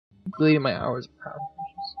Deleting my hours of power.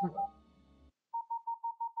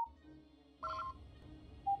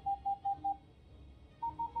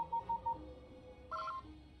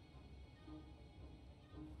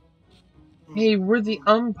 Hey, we're the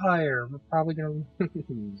umpire. We're probably gonna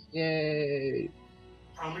lose. Yay!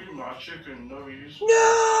 I'm eating my chicken nuggets.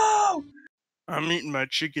 No! I'm eating my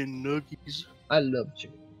chicken nuggets. I love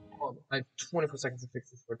chicken. Hold on. I have 24 seconds to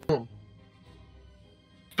fix this. Boom.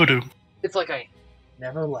 Ba-doom. It's like I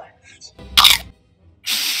never left.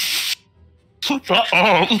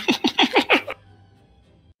 Uh-oh.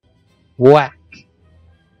 Whack.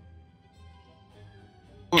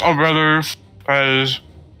 My brother has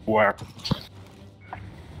whack.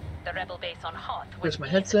 The rebel base on Hoth Here's was my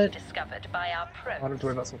headset. discovered by our I don't have to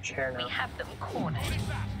worry about some chair now. We have them cornered,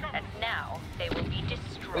 and now they will be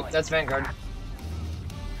destroyed. That's Vanguard.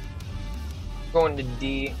 Going to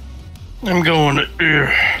D. I'm going to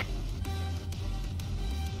ear.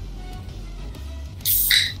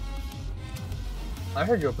 I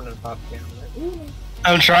heard you opening a pop can.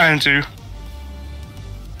 I'm trying to.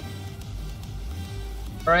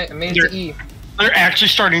 Alright, I made it to E. They're actually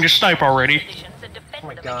starting to snipe already. Oh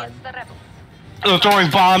my god. They're throwing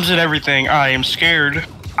bombs and everything. I am scared.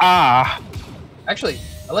 Ah. Actually,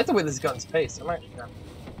 I like the way this gun's paced.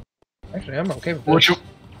 Actually, I'm okay with this.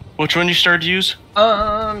 Which one you started to use?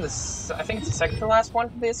 I think it's the second to last one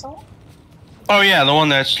for the assault. Oh yeah, the one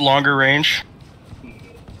that's longer range.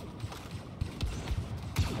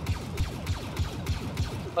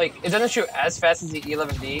 Like, it doesn't shoot as fast as the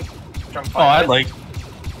E11D, which I'm Oh, fine with.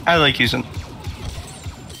 I like using.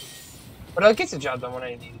 But it gets the job done when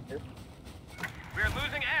I need it to. We're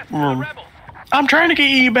losing ass to the rebels. I'm trying to get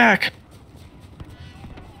E back.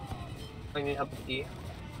 I need help with E.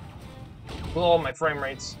 Oh, my frame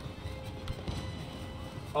rates.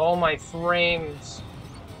 Oh, my frames.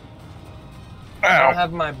 I don't Ow.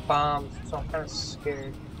 have my bombs, so I'm kind of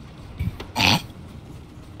scared.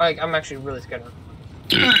 I'm actually really scared of it.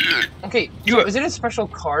 Okay, so is it a special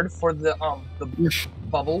card for the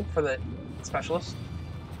bubble for the specialist?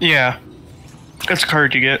 Yeah. That's a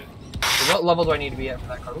card to get. So what level do I need to be at for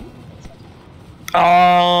that card?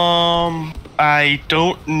 I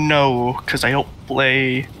don't know, because I don't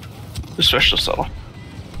play the specialist level.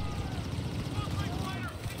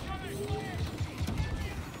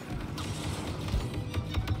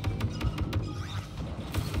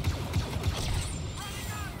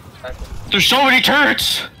 There's so many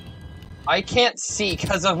turrets! I can't see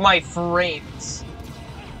because of my frames.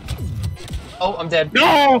 Oh, I'm dead.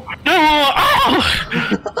 No! No! Oh!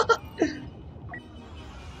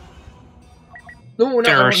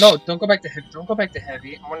 No, don't go back to heavy. Don't go back to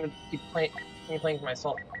heavy. I want to keep playing with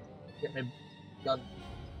myself. Get my gun.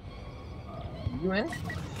 You in? Luke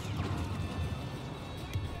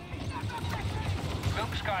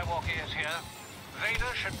Skywalker is here.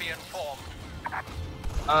 Vader should be informed.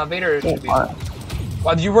 Vader should be.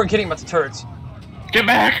 Wow, you weren't kidding about the turrets. Get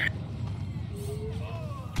back!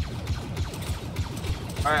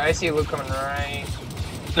 Alright, I see Luke coming right.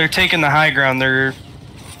 They're taking the high ground. They're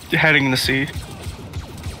heading to sea.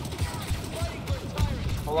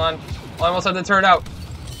 Hold on. I almost had the turret out.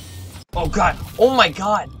 Oh god. Oh my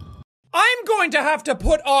god. I'm going to have to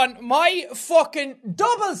put on my fucking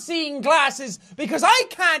double seeing glasses because I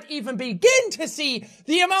can't even begin to see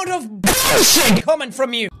the amount of bullshit coming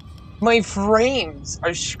from you. My frames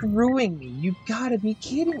are screwing me. You gotta be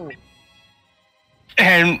kidding me.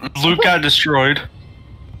 And Luke got destroyed.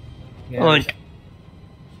 Yeah, Like,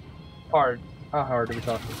 hard. How hard are we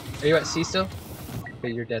talking? Are you at C still?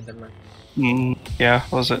 Okay, you're dead, never mind. yeah,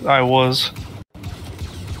 was it? I was.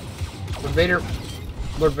 Lord Vader,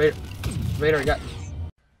 I got.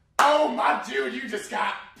 Oh my dude, you just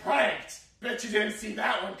got pranked! Bet you didn't see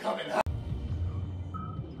that one coming, huh?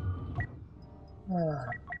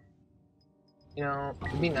 You know,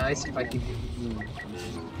 it'd be nice if I could.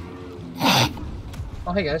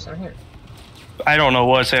 Oh, hey guys, I'm here. I don't know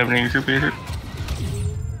what's happening in your computer.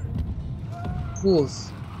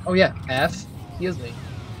 Fools. Oh yeah, F heals me.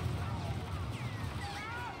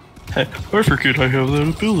 Hey, I forget I have that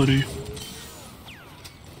ability.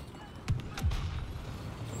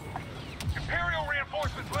 Imperial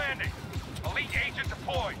reinforcements landing. Elite agent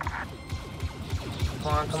deployed.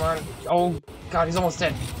 Come on, come on. Oh god, he's almost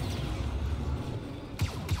dead.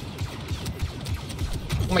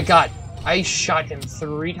 Oh my god, I shot him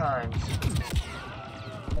 3 times.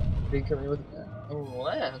 Big come with that. Oh,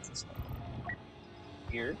 that's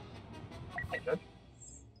weird. Okay, good.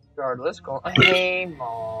 Regardless, go. Hey,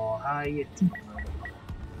 Ma, how you doing?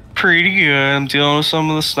 Pretty good. I'm dealing with some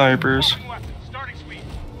of the snipers. Starting speed.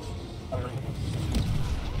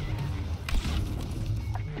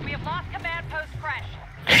 We have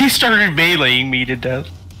He started meleeing me to death.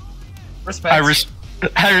 Respect.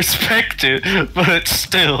 I respect it, but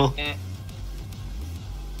still. Eh.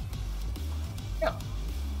 Yeah.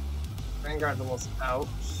 Vanguard's almost out.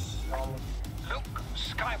 Luke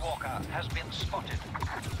Skywalker has been spotted.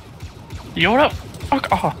 Yoda,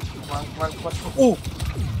 fuck off. Come on. Ooh!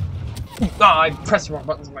 Ah, I pressed the wrong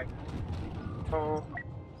buttons. Oh.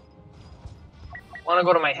 I want to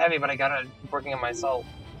go to my heavy, but I gotta keep working on my assault.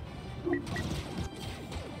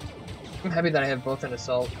 I'm happy that I have both an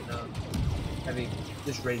assault and heavy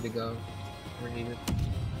just ready to go when needed.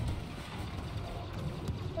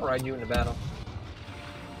 I'll ride you into battle.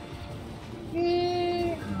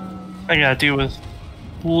 I gotta deal with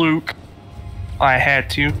Luke. I had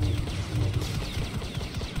to.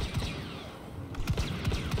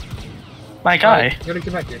 My guy. Right, you gotta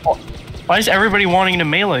get back here. Why is everybody wanting to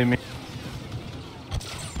melee me?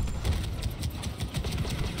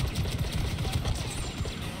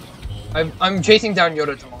 I'm chasing down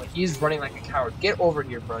Yoda Tomala. He's running like a coward. Get over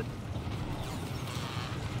here, bud.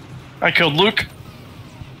 I killed Luke.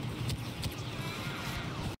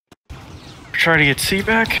 Try to get C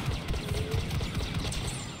back.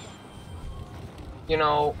 You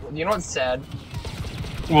know what's sad?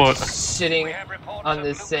 What? Sitting on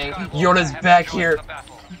this thing. Yoda's back here.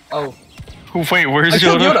 Oh. Wait, where's I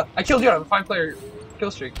killed Yoda? Yoda! I killed Yoda! I'm a 5-player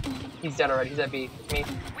kill streak. He's dead already. He's at B. It's me.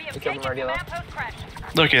 I killed him already though.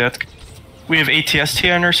 Okay, that's good. We have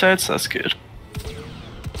ATST on our side, so that's good.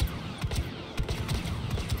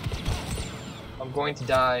 I'm going to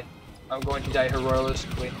die. I'm going to die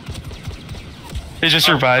heroically. It just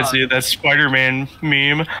reminds me of that Spider-Man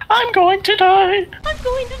meme. I'm going to die! I'm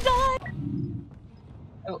going to die.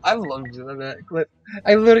 I love doing that clip.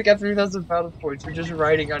 I literally got 3,000 battle points for just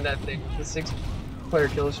riding on that thing. The 6-player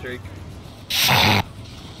kill streak.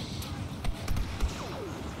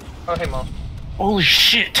 Oh, hey, Mom. Holy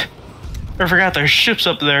shit! I forgot there's ships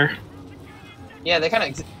up there. Yeah, they kind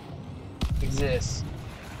of exist.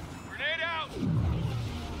 Grenade out!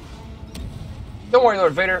 Don't worry,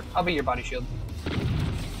 Lord Vader. I'll be your body shield.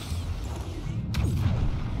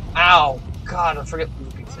 Ow! God, I forget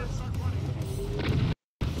Luke exists.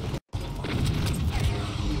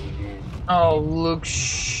 Oh, Luke,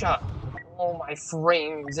 shut. Oh, my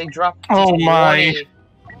frames. They dropped. Oh my.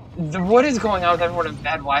 20. What is going on with everyone in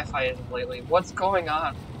bad Wi-Fi lately? What's going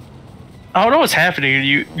on? I don't know what's happening.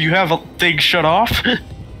 You have a thing shut off?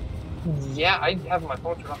 Yeah, I have my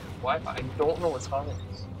phone turned off with Wi-Fi. I don't know what's causing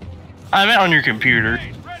this. I meant on your computer.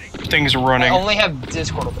 Things are running. I only have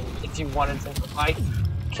Discord open. If you wanted to, I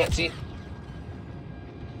can't see it.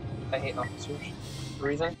 I hate officers. For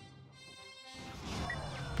reason.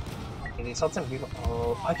 Okay, the assaults and people.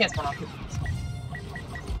 Oh, I can't spawn off.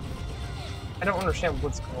 I don't understand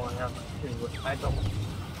what's going on. I don't.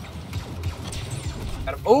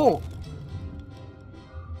 Oh!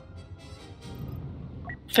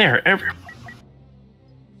 They're everywhere.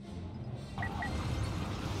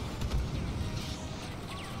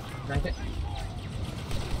 Okay.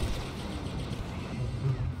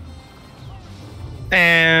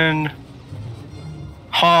 And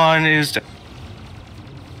Han is dead.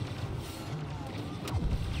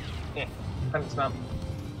 Yeah, I'm smart.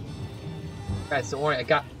 Guys, don't worry, I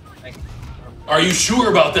got. Are you sure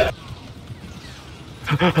about that?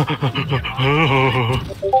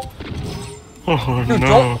 Oh Dude, no.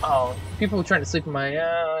 don't. Oh, people were trying to sleep in my.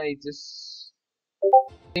 I just.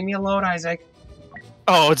 Leave me alone, Isaac.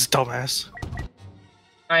 Oh, it's dumbass.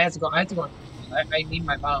 I have to go. I I need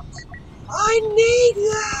my bombs. I need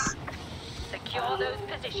that! Secure those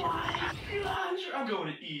positions. I'm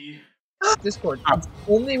going to E. Discord. It's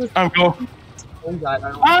only with. I'm going. Oh god,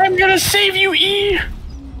 I don't. I'm gonna save you, E.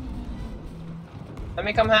 Let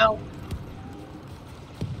me come help.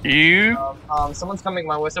 You. Someone's coming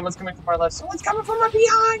my way. Someone's coming from our left. Someone's coming from my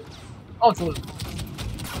behind. Oh, it's Luke.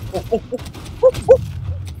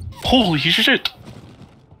 Holy shit.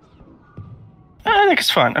 I think it's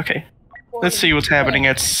fun. Okay. Let's see what's happening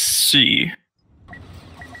at C.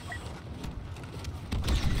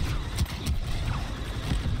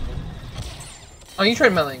 Oh, you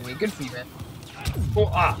tried meleeing me. Good for you, man. Hoo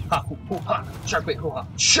ha ha hoo ha. Shark bait hoo ha.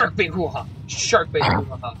 Shark bait hoo ha. Shark bait hoo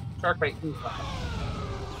ha. Shark bait hoo ha.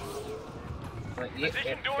 Right, yeah,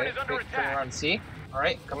 Position yeah, door is under Turn attack. around C.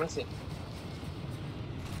 Alright, come and see.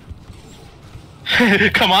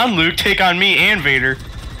 Come on, Luke. Take on me and Vader.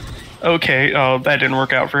 Okay. Oh, that didn't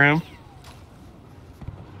work out for him.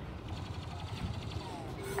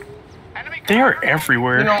 They are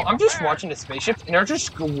everywhere. You know, I'm just watching the spaceships and they're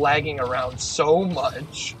just lagging around so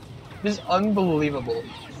much. This is unbelievable.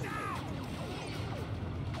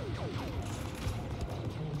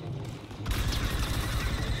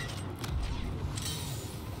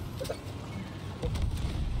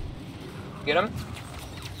 get him?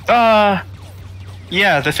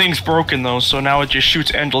 Yeah, the thing's broken though, so now it just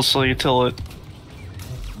shoots endlessly until it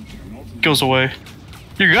goes away.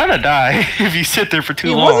 You're gonna die if you sit there for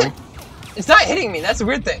too long. It's not hitting me, that's the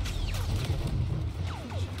weird thing.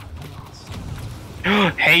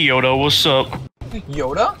 Hey Yoda, what's up?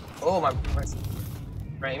 Yoda? Oh, my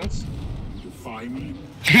frames.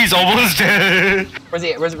 He's almost dead. Where's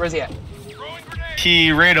he at? Where's he at?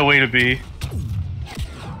 He ran away to be.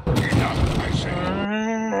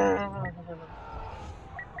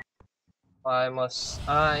 Why must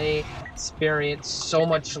I experience so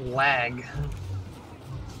much lag?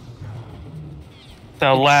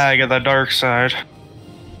 The lag of the dark side.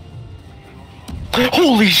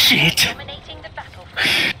 Holy shit! Dominating the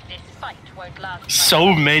battlefield. This fight won't last.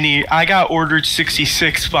 So many. I got ordered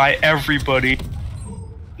 66 by everybody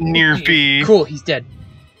near B. Cool, he's dead.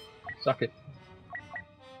 Suck it.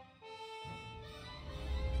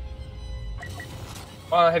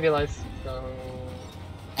 Heavy life.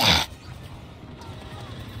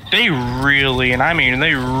 They really, and I mean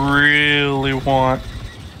they really want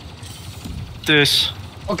this.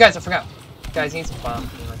 Oh, guys, I forgot. Guys, need some bombs.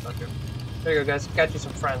 There you go, guys. Got you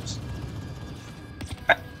some friends.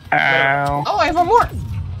 Ow. Oh, I have one more.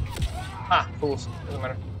 Ah, fools. Doesn't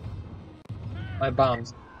matter. My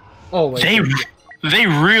bombs. Oh wait. They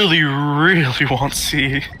really want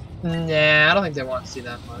C. Nah, I don't think they want to see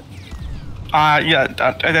that much. Yeah,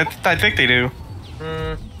 I think they do.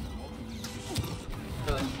 Really?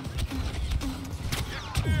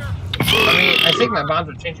 I mean, I think my bombs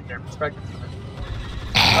are changing their perspective.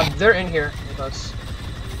 They're in here with us.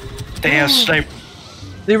 They have snipe.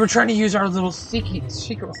 They were trying to use our little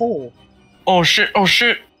secret hole. Oh shit! Oh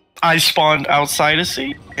shit! I spawned outside of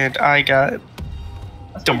C, and I got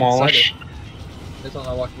demolished. This one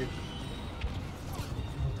I'll walk you.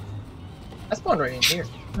 I spawned right in here.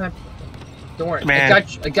 Don't worry, Man. I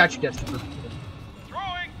got you, Dexter.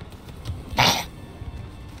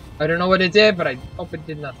 I don't know what it did, but I hope it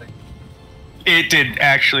did nothing. It did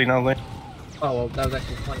actually nothing. Oh well, that was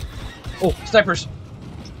actually funny. Oh, snipers!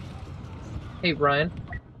 Hey, Ryan.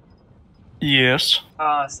 Yes.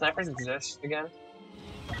 Snipers exist again.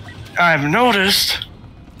 I've noticed.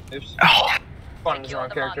 Oops. Oh. Spawned as the wrong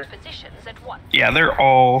character. Positions at once. Yeah, they're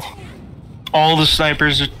all the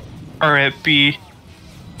snipers are at B.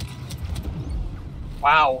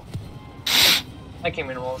 Wow. I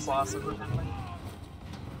came in almost lost.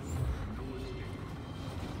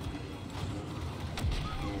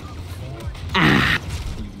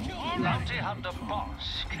 Bounty Hunter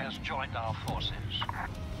Boss has joined our forces.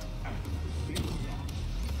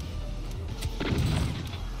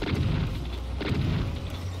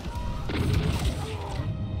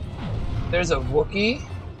 There's a Wookiee.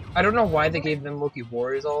 I don't know why they gave them Wookiee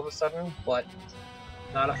warriors all of a sudden, but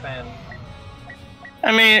not a fan.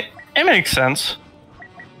 I mean, it makes sense.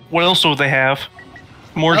 What else would they have?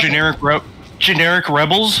 More Nothing. generic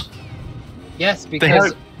rebels? Yes,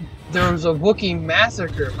 because there was a Wookiee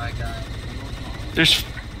massacre, my guy. There's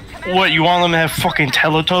what, you want them to have fucking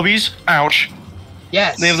Teletubbies? Ouch.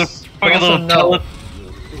 Yes. They have the but fucking also little no.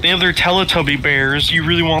 they have their Teletubby bears. You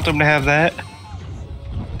really want them to have that?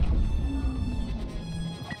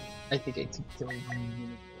 I think I took them.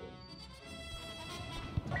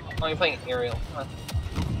 Oh, you're playing aerial. Huh.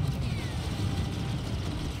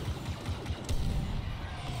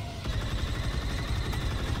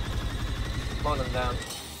 Slow them down.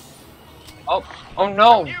 Oh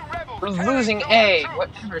no! We're losing A!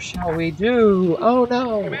 Whatever shall we do? Oh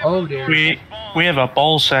no! Oh dear. We have a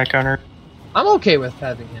ball sack on her. I'm okay with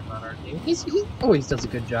having him on our team. He always does a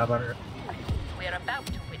good job on her. We're about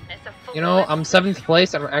to witness a full You know, I'm 7th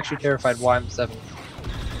place. I'm actually terrified why I'm 7th.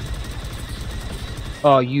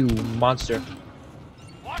 Oh, you monster.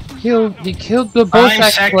 He killed the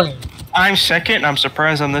Bosack plane. I'm second, and I'm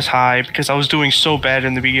surprised I'm this high because I was doing so bad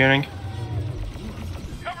in the beginning.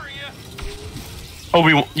 Oh,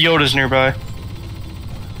 Yoda's nearby.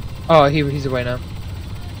 Oh, he's away now.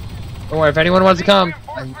 Don't worry, if anyone wants to come.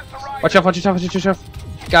 Watch out, watch out, watch out.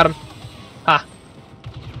 Got him. Ha.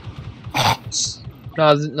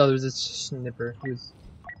 No, there was a snipper. He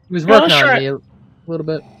was working on me a little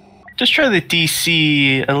bit. Just try the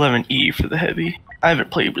DC-11E for the heavy. I haven't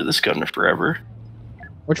played with this gun in forever.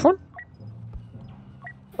 Which one?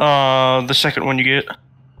 The second one you get.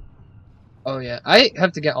 Oh yeah, I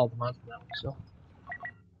have to get all the mods for that one, so.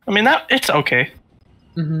 I mean, it's okay.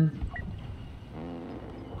 Mm-hmm.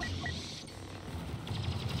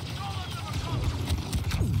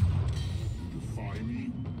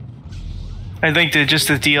 I think that just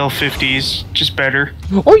the DL50's just better.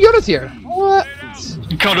 Oh, Yoda's here! What?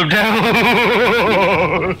 Cut him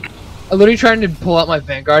down! I literally trying to pull out my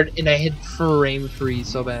Vanguard and I hit frame freeze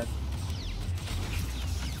so bad.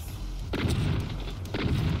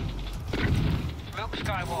 Luke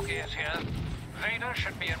Skywalker is here. Vader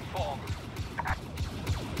should be informed.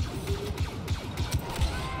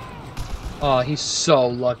 Oh, he's so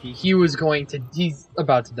lucky. He's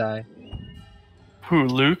about to die. Who,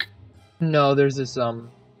 Luke? No, there's this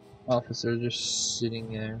officer just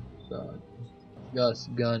sitting there, so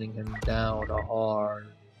just gunning him down hard.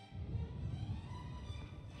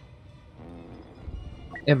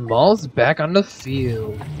 And Maul's back on the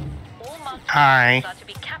field. All monsters Hi. are to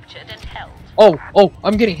be captured and held. Oh,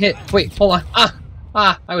 I'm getting hit. Wait, hold on.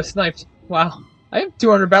 I was sniped. Wow. I have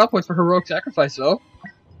 200 battle points for heroic sacrifice, though.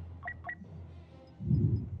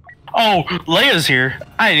 Oh, Leia's here.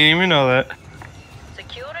 I didn't even know that.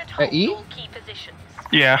 Secure and hold E? all key positions.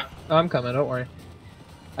 Yeah, Oh, I'm coming, don't worry.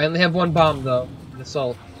 I only have one bomb, though. An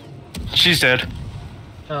assault. she's dead.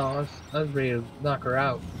 Oh, I was ready to knock her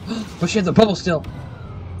out. But she has a bubble still.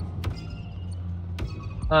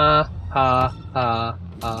 Black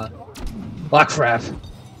Fraff.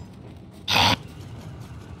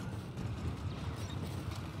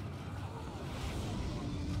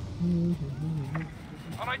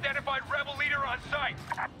 Unidentified rebel leader on site.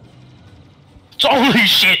 Holy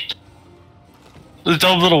shit! The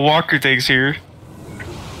dumb little walker thing's here.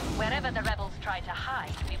 Wherever the rebels try to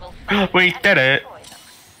hide, we will find Wait, and that it? destroy them.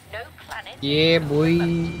 No planet. Yeah, boy.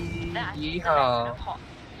 That is the Yeehaw. lesson of Hoth.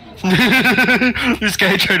 This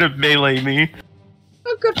guy tried to melee me.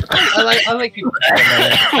 Oh, good. I like people.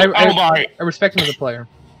 Oh my! I respect him as a player.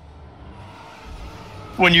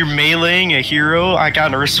 When you're meleeing a hero, I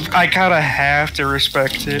gotta have to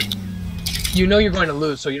respect it. You know you're going to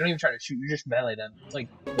lose, so you don't even try to shoot. You just melee them. Like,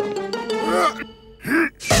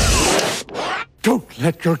 Don't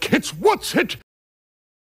let your kids watch it!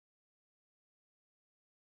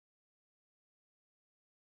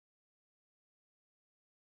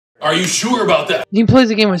 Are you sure about that? he plays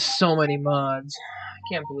the game with so many mods. I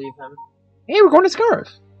can't believe him. Hey, we're going to Scarif.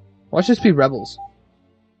 Watch this be rebels.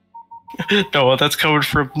 No, that's coming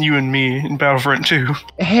from you and me in Battlefront 2.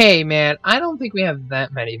 Hey, man, I don't think we have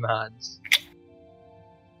that many mods.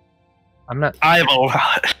 I'm not. I have a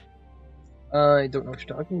lot. I don't know what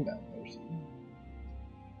you're talking about.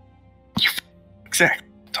 Exactly.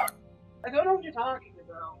 I don't know what you're talking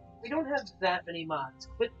about. We don't have that many mods.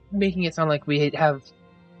 Quit making it sound like we have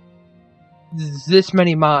this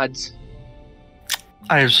many mods.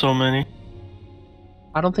 I have so many.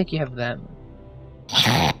 I don't think you have that many.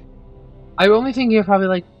 I only think you have probably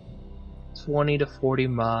like 20 to 40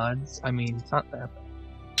 mods. I mean, it's not that bad.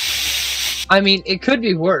 I mean, it could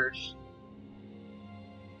be worse.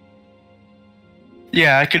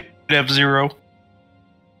 Yeah, I could have 0.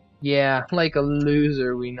 Yeah, like a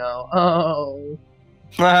loser, we know. Oh.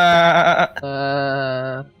 I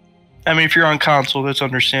mean, if you're on console, that's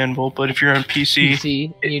understandable, but if you're on PC...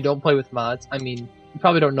 PC, and you don't play with mods, I mean, you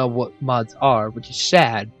probably don't know what mods are, which is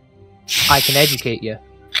sad. I can educate you.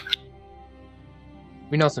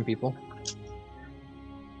 We know some people.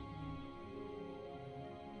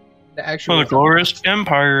 The actual... For the glorious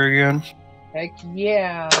Empire again. Heck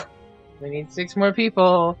yeah! We need 6 more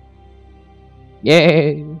people.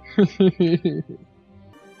 Yay!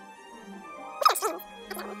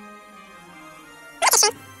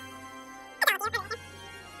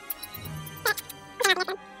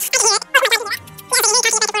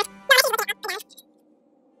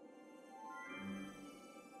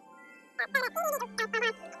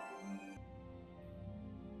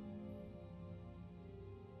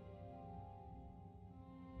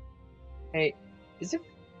 Hey, is it?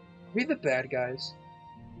 Are we the bad guys?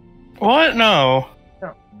 What? No.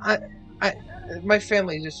 No, my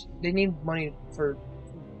family they need money for.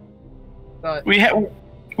 We have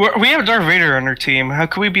Darth Vader on our team. How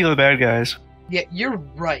can we be the bad guys? Yeah, you're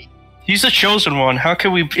right. He's the chosen one. How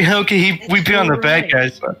can we be on the bad right.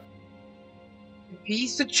 guys? If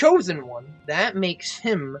he's the chosen one, that makes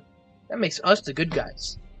us the good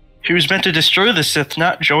guys. He was meant to destroy the Sith,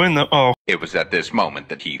 not join the. Oh. It was at this moment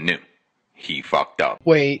that he knew. He fucked up.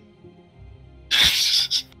 Wait.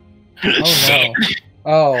 Oh no.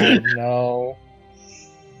 Oh no.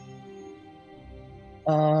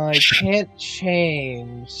 I can't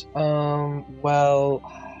change. Well,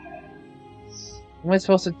 what am I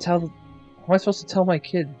supposed to tell my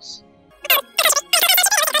kids?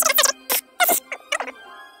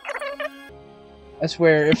 I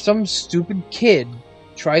swear, if some stupid kid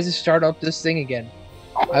tries to start up this thing again,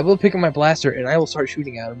 I will pick up my blaster and I will start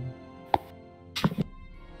shooting at him.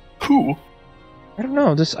 Who? I don't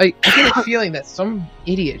know. I get a feeling that some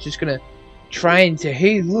idiot is just gonna try and say,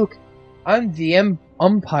 "Hey, look, I'm the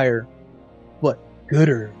umpire,"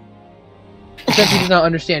 gooder. Since he does not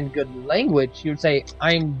understand good language, he would say,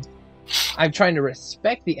 I'm trying to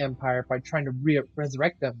respect the Empire by trying to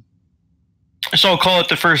resurrect them. So I'll call it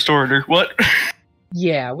the First Order. What?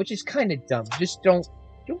 Yeah, which is kind of dumb. Just don't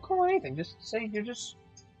call it anything. Just say you're just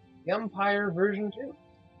the Empire version 2.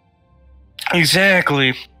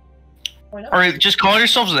 Exactly. Why not? Alright, just call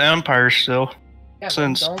yourselves the Empire still. Yeah,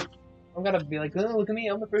 Since don't gotta be like, oh, look at me,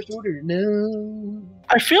 I'm the First Order. No.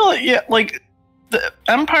 I feel like, yeah, like the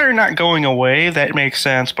Empire not going away, that makes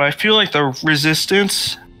sense. But I feel like the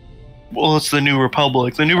Resistance, well, it's the New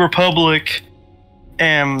Republic. The New Republic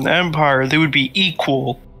and the Empire, they would be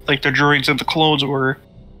equal, like the droids and the clones were,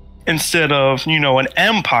 instead of, you know, an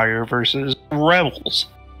Empire versus rebels.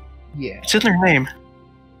 Yeah. It's in their name.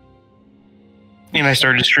 And I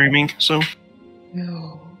started streaming, so.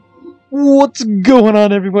 What's going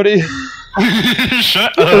on, everybody?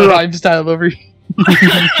 Shut up. Rhyme style over here.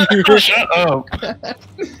 Shut up.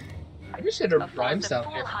 I just did a rhyme style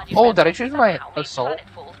here. Oh, did I choose my assault?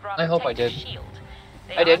 I hope I did.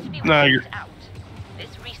 I did. No, you're.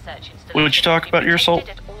 Would you talk about your assault?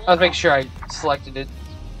 I was making sure I selected it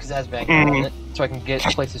because it has Vanguard on it, so I can get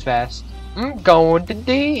places fast. I'm going to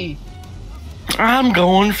D. I'm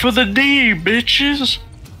going for the D, bitches.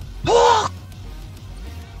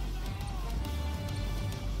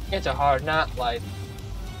 It's a hard knock life.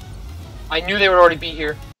 I knew they would already be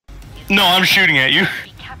here. No, I'm shooting at you.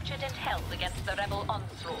 Be captured and held against the rebel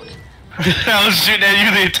onslaught. I was shooting at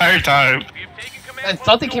you the entire time. I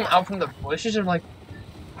thought they came out from the bushes. I'm like,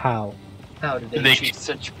 how? How did they achieve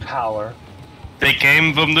such power? They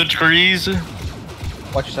came from the trees.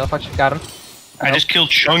 Watch yourself. Watch. Got him. I just killed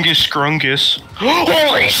Chungus Scrungus.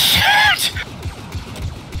 Holy shit!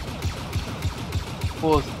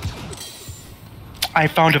 Well, I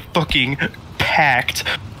found a fucking pact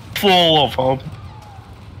full of them.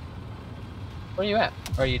 where are you at?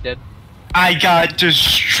 Or are you dead? I got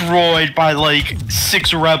destroyed by like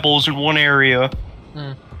 6 rebels in one area.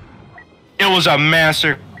 Hmm. It was a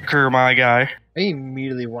massacre, my guy. I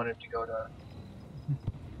immediately wanted to go to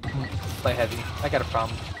play heavy. I got a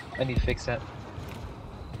problem. I need to fix that.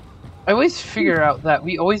 I always figure out that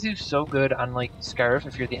we always do so good on like Scarif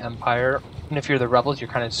if you're the Empire, and if you're the Rebels, you're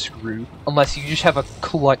kind of screwed unless you just have a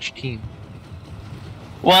clutch team.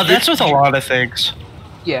 Well, that's with a lot of things.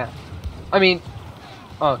 Yeah, I mean,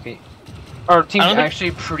 okay, our team's think-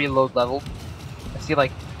 actually pretty low level. I see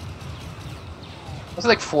like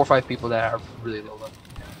 4 or 5 people that are really low level.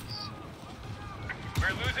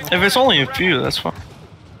 If it's only a few, that's fine.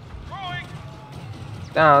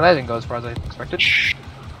 No, that didn't go as far as I expected. Shh.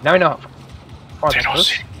 Now I know how far They that don't goes.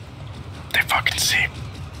 see. They fucking see.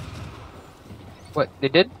 What, they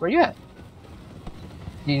did? Where you at?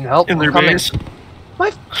 You need help? In their I'm coming. base.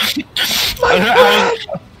 My I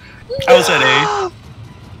was at A.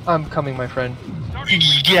 I'm coming, my friend.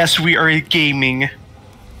 Yes, we are gaming.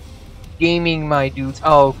 Gaming, my dudes.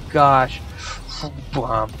 Oh gosh.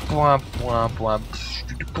 Bwomp, bwomp, bwomp, bwomp.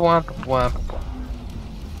 Bwomp, bwomp,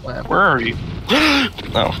 bwomp. Where are you?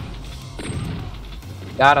 Oh.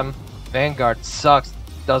 Got him. Vanguard sucks,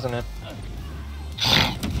 doesn't it?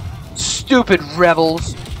 Stupid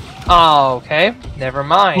rebels. Oh, okay. Never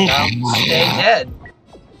mind. I'll stay dead.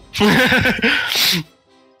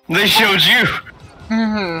 They showed you.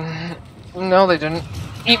 No, they didn't.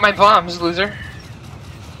 Eat my bombs, loser.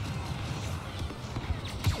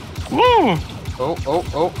 Woo! Oh.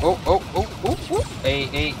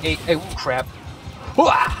 Hey, ooh, crap.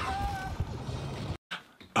 Hooah!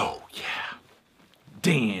 Oh, yeah.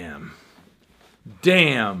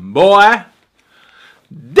 Damn, boy.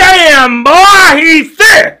 Damn, boy, he's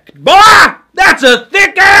thick. Boy, that's a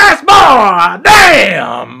thick-ass boy.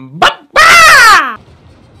 Damn. Ba-ba!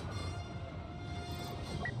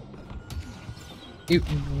 You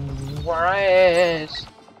ass.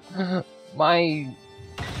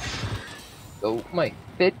 My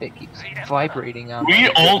Fitbit keeps vibrating on We my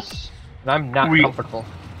all- wrist, and I'm not we- comfortable.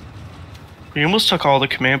 We almost took all the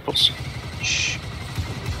command posts. Shh.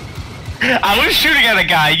 I was shooting at a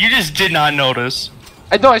guy, you just did not notice.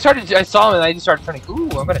 I saw him and I just started turning. Ooh,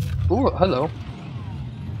 hello.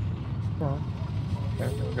 Oh. We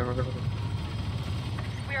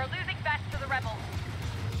are losing back to the rebels.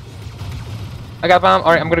 I got a bomb.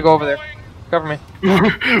 Alright, I'm gonna go over there. Cover me.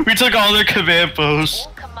 We took all their command posts.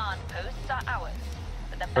 All command posts are ours.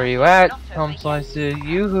 But the Where you battle at? is not over Home yet. slice to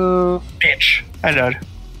you. Bitch. I died.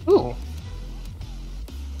 Ooh.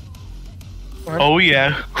 Oh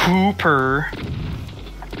yeah. Hooper.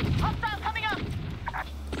 Hostile coming up.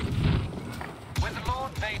 With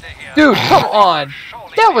Lord Vader here. Dude, come on.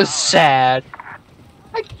 That was sad.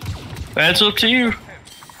 That's up to you.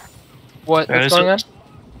 What's going on?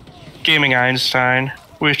 Gaming Einstein,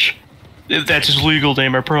 which that's his legal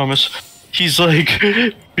name, I promise. He's like,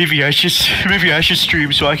 maybe I should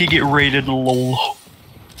stream so I can get rated lol.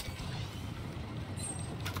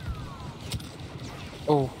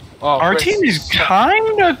 Oh, Our Chris. team is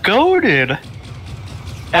kinda goated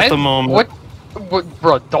at the moment. What,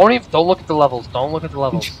 bro? Don't look at the levels. Don't look at the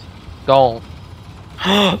levels. Don't.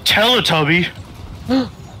 Teletubby.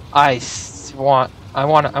 I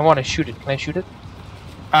want to shoot it. Can I shoot it?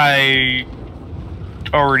 I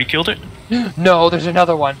already killed it. No, there's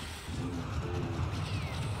another one.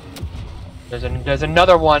 There's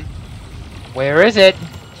another one. Where is it?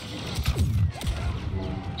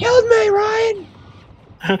 Killed me, Ryan.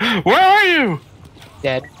 Where are you?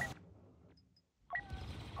 Dead.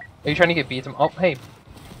 Are you trying to get beats? Oh, hey.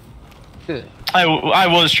 Good. I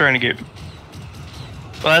was trying to get.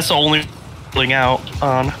 Well, that's the only thing out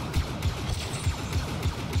on.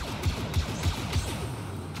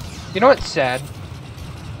 You know what's sad?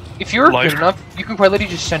 If you're Life. good enough, you can quite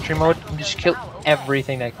literally just sentry mode and just kill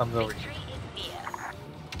everything that comes over.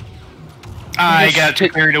 I got too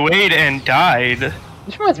carried away and died.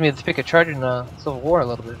 This reminds me of the pick a charge in Civil War a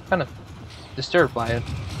little bit. Kind of disturbed by it.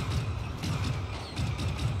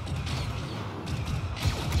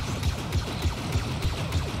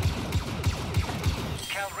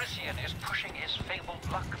 Calrissian is pushing his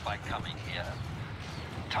fabled luck by coming here.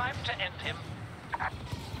 Time to end him.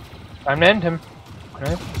 Time to end him.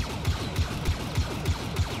 Okay.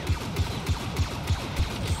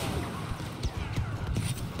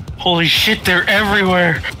 Holy shit, they're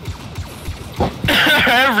everywhere!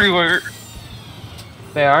 Everywhere!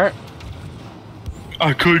 They are?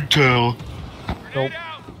 I could tell. Nope.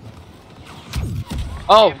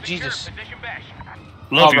 Oh, Jesus.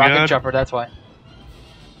 Love oh, you, rocket God. jumper, that's why.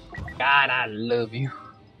 God, I love you.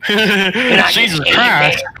 Jesus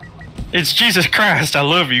Christ! It's Jesus Christ, I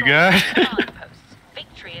love you, God.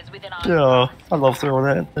 Victory is within our Yeah, I love throwing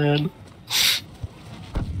that, man.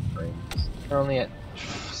 They're only at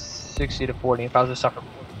 60 to 40. If I was to suffer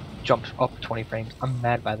jumps up 20 frames, I'm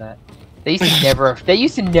mad by that. They used to never. They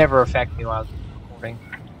used to never affect me while I was recording,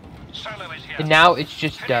 and now it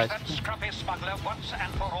just does.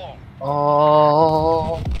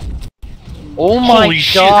 Oh. Oh my Holy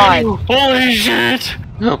God! Shit. Holy shit!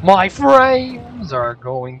 My frames are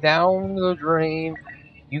going down the drain.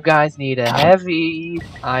 You guys need a heavy.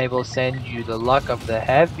 I will send you the luck of the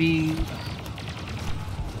heavy.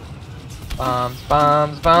 Bombs,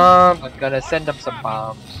 bombs, bombs. I'm gonna send them some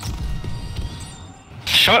bombs.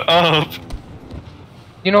 Shut up!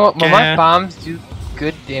 You know what? When my Yeah. bombs do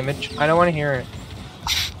good damage, I don't want to hear it.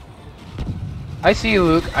 I see you,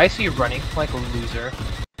 Luke. I see you running like a loser.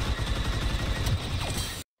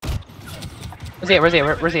 Where's he at? Where's he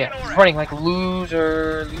at? Where's he at? He's running like a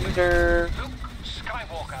loser. Loser.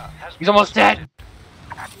 He's almost dead.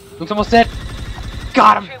 Luke's almost dead.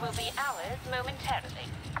 Got him. Victory will be ours momentarily.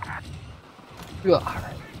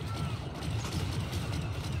 Alright.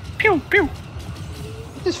 Pew, pew.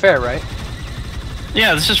 This is fair, right?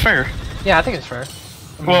 Yeah, this is fair. Yeah, I think it's fair.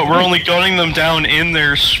 Well, we're only gunning them down in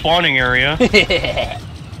their spawning area. And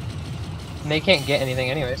they can't get anything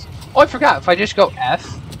anyways. Oh, I forgot. If I just go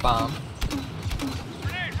F, bomb.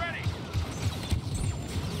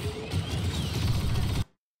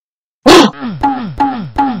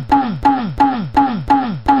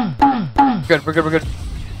 Good, we're good, we're good.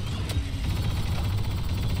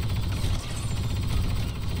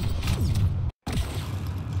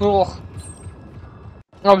 Ugh.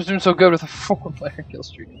 I was doing so good with a 4-player kill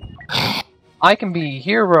streak. I can be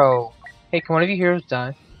hero. Hey, can one of you heroes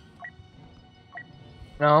die?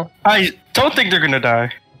 No? I don't think they're gonna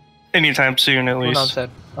die. Anytime soon, at Hold on, least. said.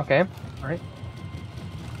 Okay, alright.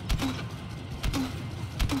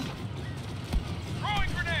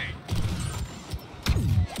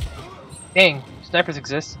 Dang, snipers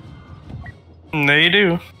exist. They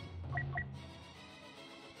do.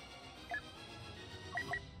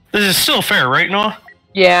 This is still fair, right, Noah?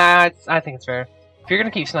 Yeah, I think it's fair. If you're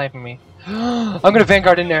gonna keep sniping me, I'm gonna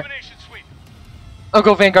Vanguard in there. I'll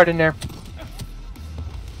go Vanguard in there.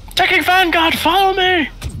 Taking Vanguard, follow me!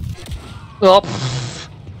 Oh.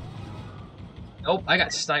 Nope, I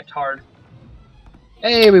got sniped hard.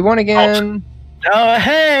 Hey, we won again. Oh,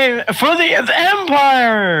 hey, for the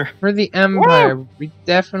Empire! For the Empire, we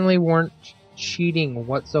definitely weren't cheating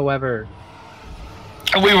whatsoever.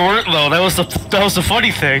 We weren't though. That was the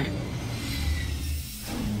funny thing.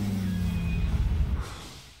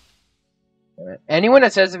 Anyone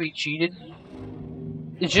that says that we cheated,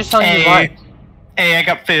 it's just on your Hey, life. hey, I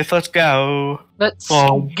got 5th. Let's go. Let's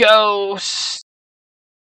Oh. go.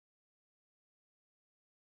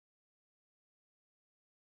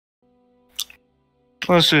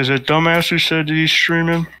 Let's see, is it Dumbass who said that he's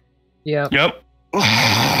streaming? Yeah. Yep.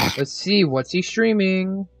 Let's see, what's he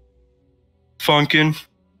streaming? Funkin'.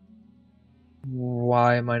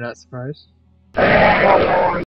 Why am I not surprised?